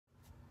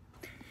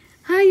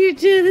Hi, you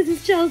two. This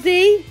is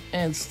Chelsea.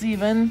 And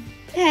Steven.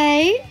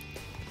 Hey.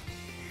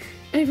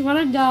 If you want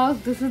to know,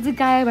 this is the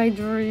guy of my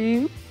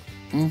dream.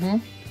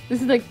 This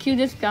is the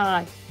cutest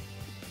guy.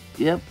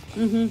 Yep.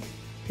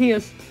 He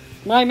is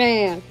my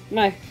man.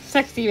 My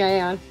sexy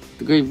man.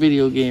 The great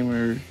video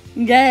gamer.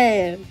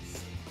 Yes.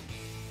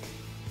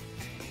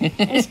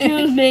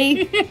 Excuse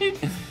me. You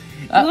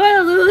want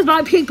to lose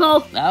my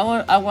people?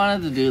 I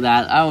wanted to do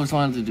that. I always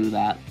wanted to do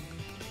that.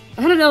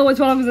 I don't know what's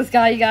wrong with this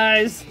guy, you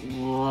guys.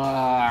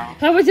 Wow.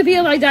 How would it be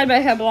if I dyed my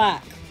hair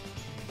black?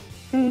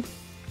 Let's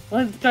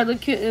try to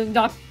look cute and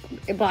dark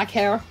black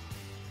hair.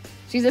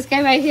 See this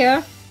guy right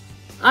here?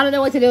 I don't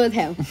know what to do with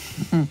him.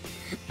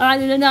 I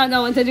do not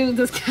know what to do with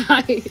this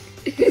guy.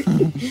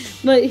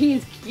 But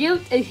he's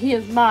cute and he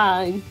is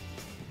mine.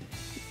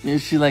 Yeah,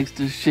 she likes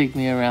to shake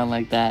me around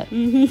like that.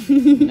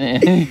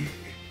 And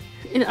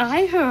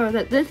I heard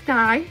that this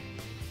guy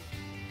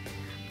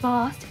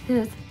lost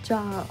his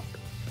job.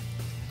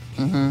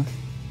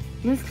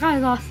 This guy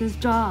lost his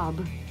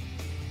job.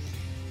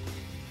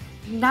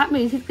 That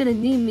means he's gonna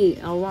need me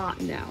a lot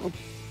now.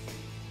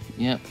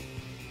 Yep.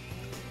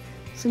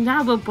 So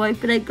now we're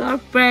boyfriend and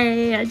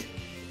girlfriend.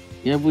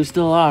 Yep, we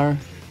still are.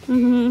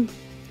 And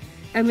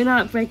we're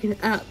not breaking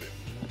up.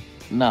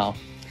 No.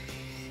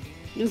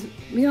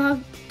 We are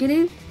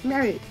getting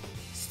married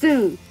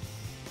soon.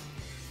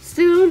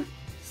 Soon.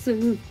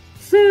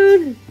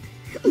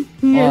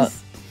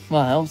 Yes.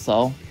 Well, I hope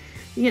so.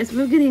 Yes,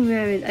 we're getting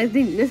married. I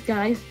think this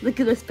guy, look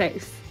at his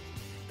face.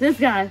 This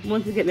guy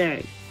wants to get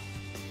married.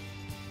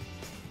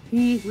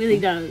 He really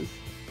does.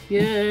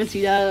 Yes,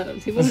 he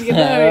does. He wants to get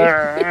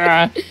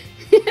married.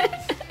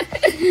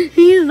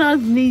 He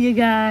loves me, you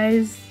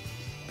guys.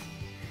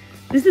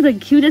 This is the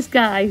cutest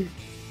guy.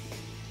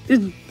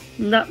 Just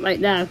not right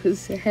now,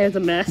 because his hair's a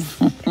mess.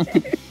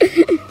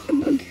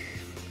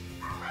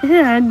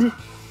 And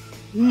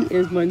he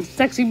is my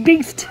sexy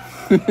beast.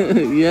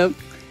 Yep.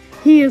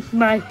 He is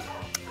my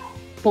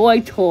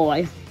boy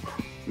toy.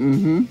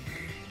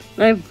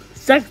 My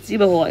sexy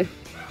boy.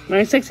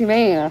 My sexy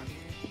man.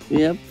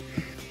 Yep.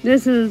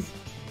 This is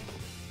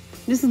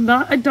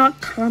not a dark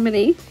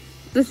comedy.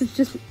 This is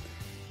just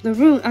the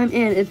room I'm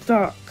in is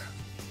dark.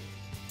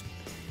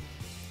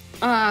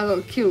 Ah,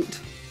 look cute.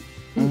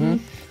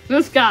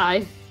 This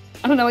guy,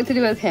 I don't know what to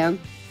do with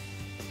him.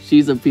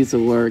 She's a piece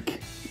of work.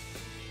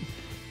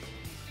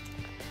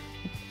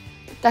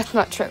 That's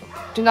not true.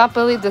 Do not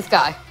believe this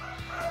guy.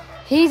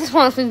 He just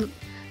wants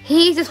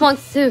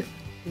to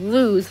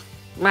lose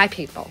my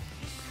people.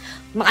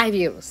 My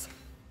views.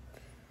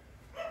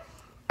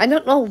 I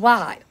don't know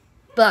why,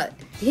 but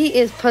he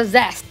is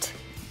possessed.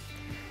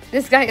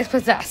 This guy is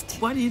possessed.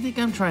 Why do you think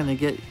I'm trying to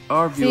get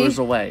our viewers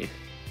away?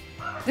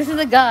 This is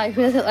a guy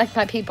who doesn't like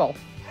my people.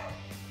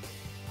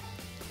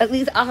 At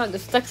least I'm the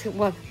sexy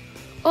one.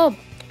 Oh,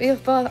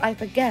 before I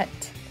forget.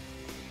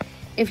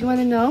 If you want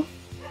to know,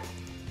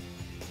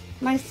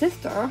 my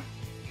sister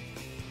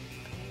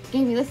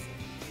gave me this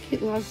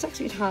cute little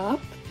sexy top.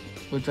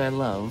 Which I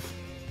love.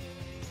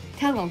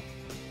 Tell him.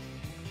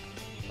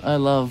 I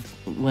love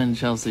when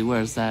Chelsea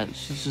wears that.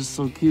 She's just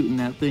so cute in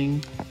that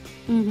thing.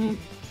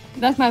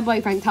 That's my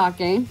boyfriend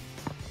talking.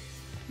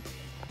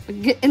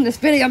 Get in this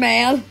video,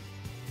 man.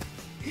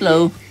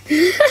 Hello.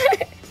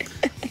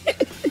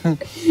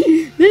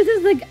 This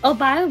is like, oh,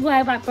 by the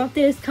way, my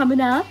birthday is coming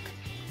up.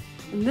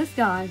 And this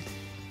guy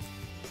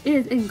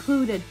is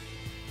included.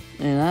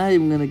 And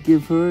I'm gonna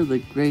give her the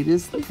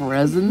greatest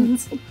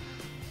present.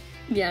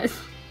 Yes.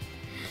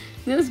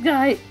 This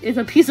guy is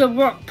a piece of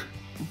work.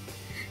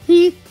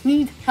 He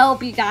needs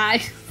help, you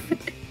guys.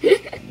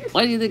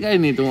 Why do you think I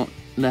need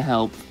the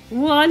help?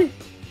 One,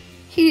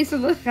 he needs to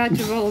look at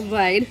your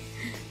rollerblade.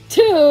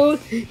 Two,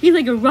 he's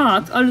like a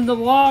rock under the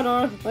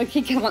water. Like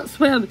he cannot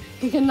swim.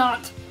 He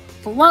cannot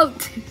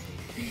float.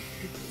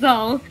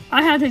 So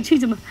I had to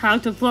teach him how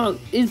to float.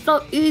 It's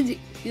so easy.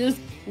 You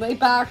just lay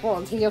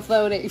backwards and you're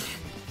floating.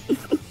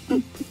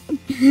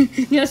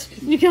 Yes,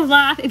 you can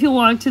laugh if you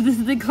want to. This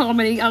is a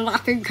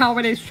laughing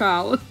comedy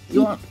show.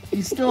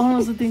 He still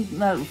wants to think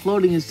that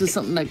floating is just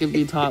something that can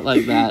be taught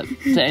like that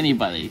to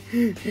anybody.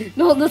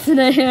 Don't listen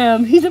to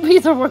him. He's a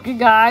piece of work,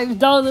 guys.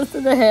 Don't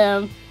listen to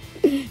him.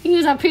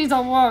 He's a piece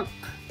of work.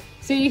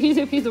 See, he's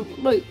a piece of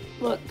look.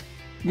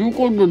 You're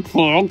going to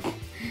talk.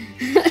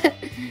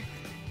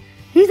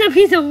 He's a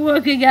piece of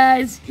work, you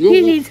guys.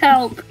 He needs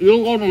help.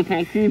 You're going to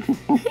talk.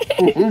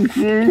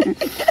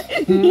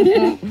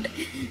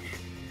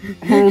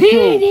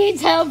 He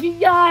needs help, you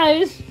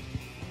guys.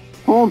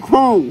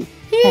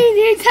 He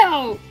needs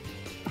help.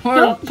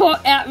 Don't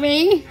point at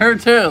me. Her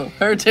too.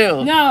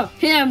 No,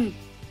 him.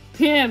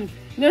 This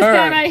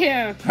guy right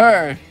here.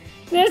 Her.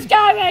 This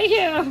guy right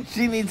here.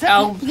 She needs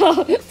help.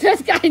 No,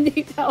 this guy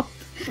needs help.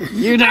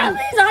 You At don't.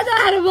 least I know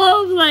how to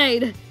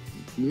rollerblade.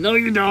 No,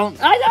 you don't.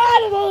 I know how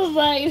to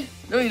rollerblade.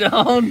 No, you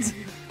don't.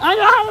 I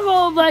know how to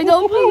rollerblade.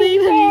 Don't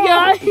believe him, you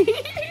guys.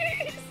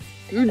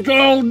 You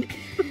don't.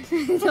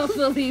 Don't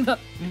believe him.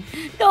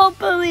 Don't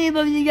believe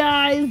him, you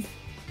guys.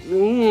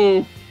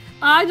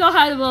 I know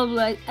how to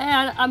rollerblade,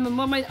 and I'm a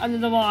mermaid under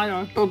the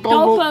water. Don't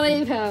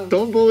believe him.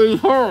 Don't believe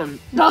her.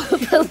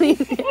 Don't believe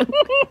him.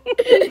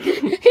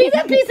 He's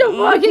a piece of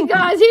work, you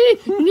guys. He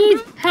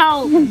needs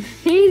help.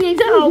 He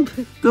needs help.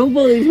 Don't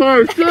believe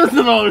her. She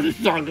doesn't know what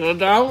she's talking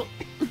about.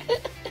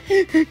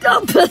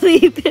 Don't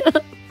believe him.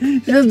 She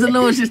doesn't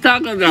know what she's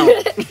talking about.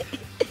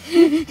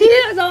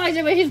 He has no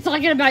idea what he's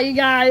talking about, you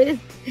guys.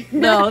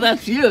 No,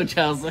 that's you,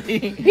 Chelsea.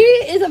 He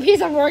is a piece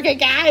of work, you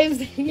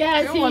guys.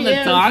 Yes, You want he to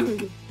is. talk?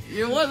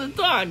 You want to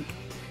talk?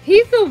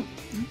 He's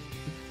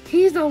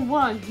the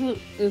one who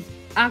is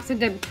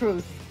accident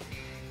proof.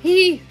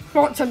 He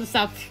hurts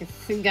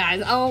himself, you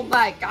guys. Oh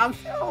my gosh.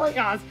 Oh my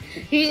gosh.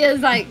 He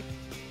is like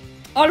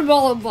on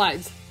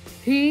rollerblades.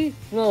 He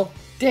will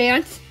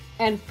dance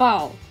and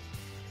fall.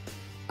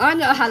 I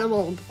know how to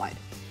rollerblade.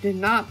 Do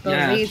not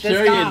believe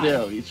this guy.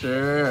 Sure you do.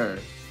 Sure.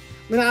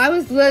 When I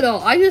was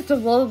little, I used to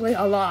rollerblade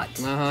a lot.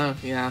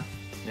 Yeah.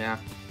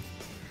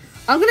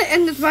 I'm gonna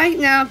end this right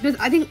now because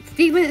I think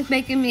Steven is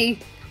making me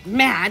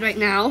mad right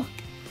now.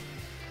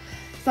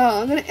 So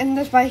I'm gonna end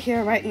this right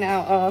here, right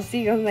now. I'll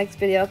see you on the next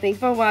video. Thanks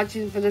for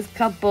watching for this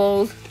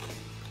couple's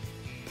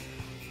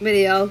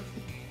video.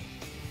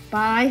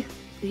 Bye.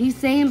 He's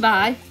saying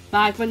bye.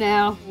 Bye for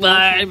now.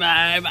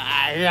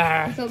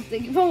 Bye. So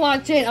thank you for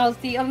watching. I'll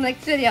see you on the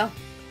next video.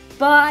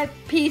 Bye.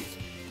 Peace.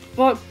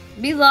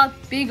 Be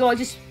loved. Be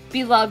gorgeous.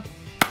 Be loved.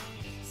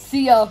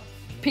 See ya.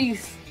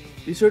 Peace.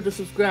 Be sure to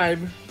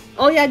subscribe.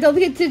 Oh yeah, don't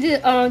forget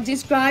to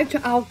subscribe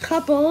to our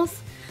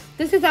couples.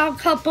 This is our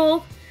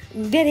couple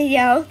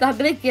video that I'm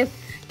gonna give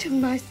to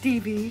my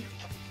Stevie.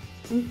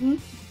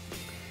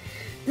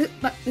 This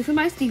is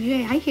my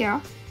Stevie right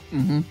here.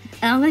 And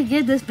I'm gonna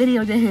give this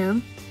video to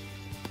him.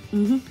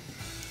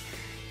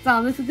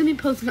 So this is gonna be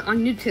posted on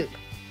YouTube.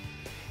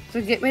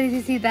 So get ready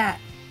to see that.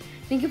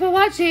 Thank you for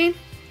watching.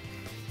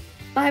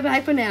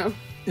 Bye for now.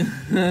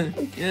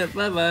 Yeah,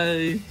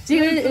 bye.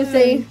 Steven is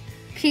saying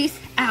peace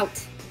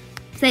out.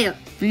 Say it.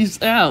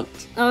 Peace out.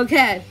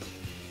 Okay.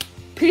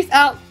 Peace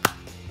out.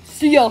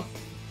 See ya.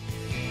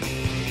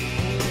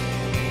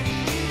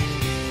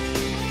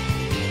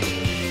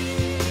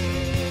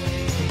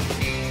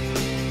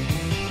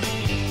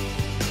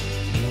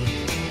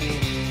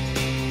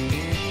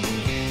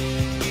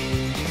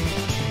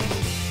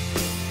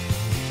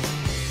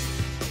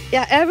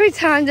 Yeah, every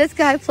time this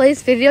guy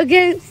plays video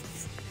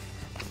games,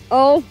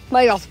 oh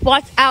my gosh,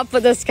 watch out for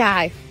this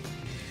guy.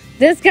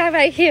 This guy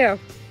right here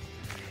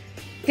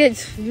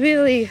gets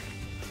really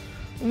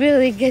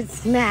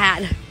gets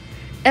mad.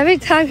 Every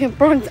time he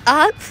burns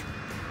up,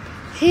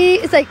 he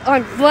is like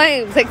on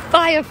flames, like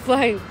fire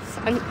flames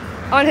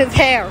on his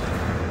hair.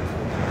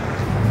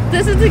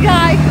 This is the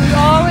guy who's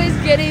always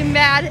getting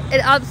mad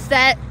and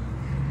upset,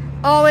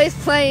 always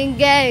playing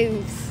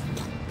games.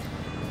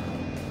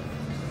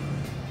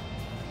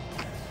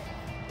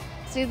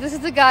 See, this is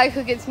the guy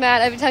who gets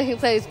mad every time he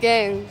plays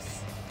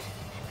games.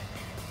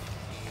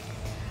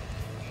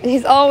 And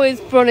he's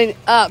always burning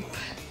up.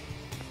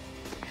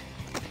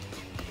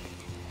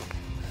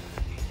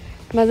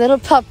 My little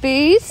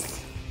puppies.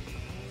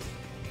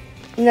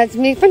 And that's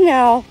me for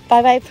now.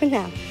 Bye for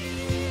now.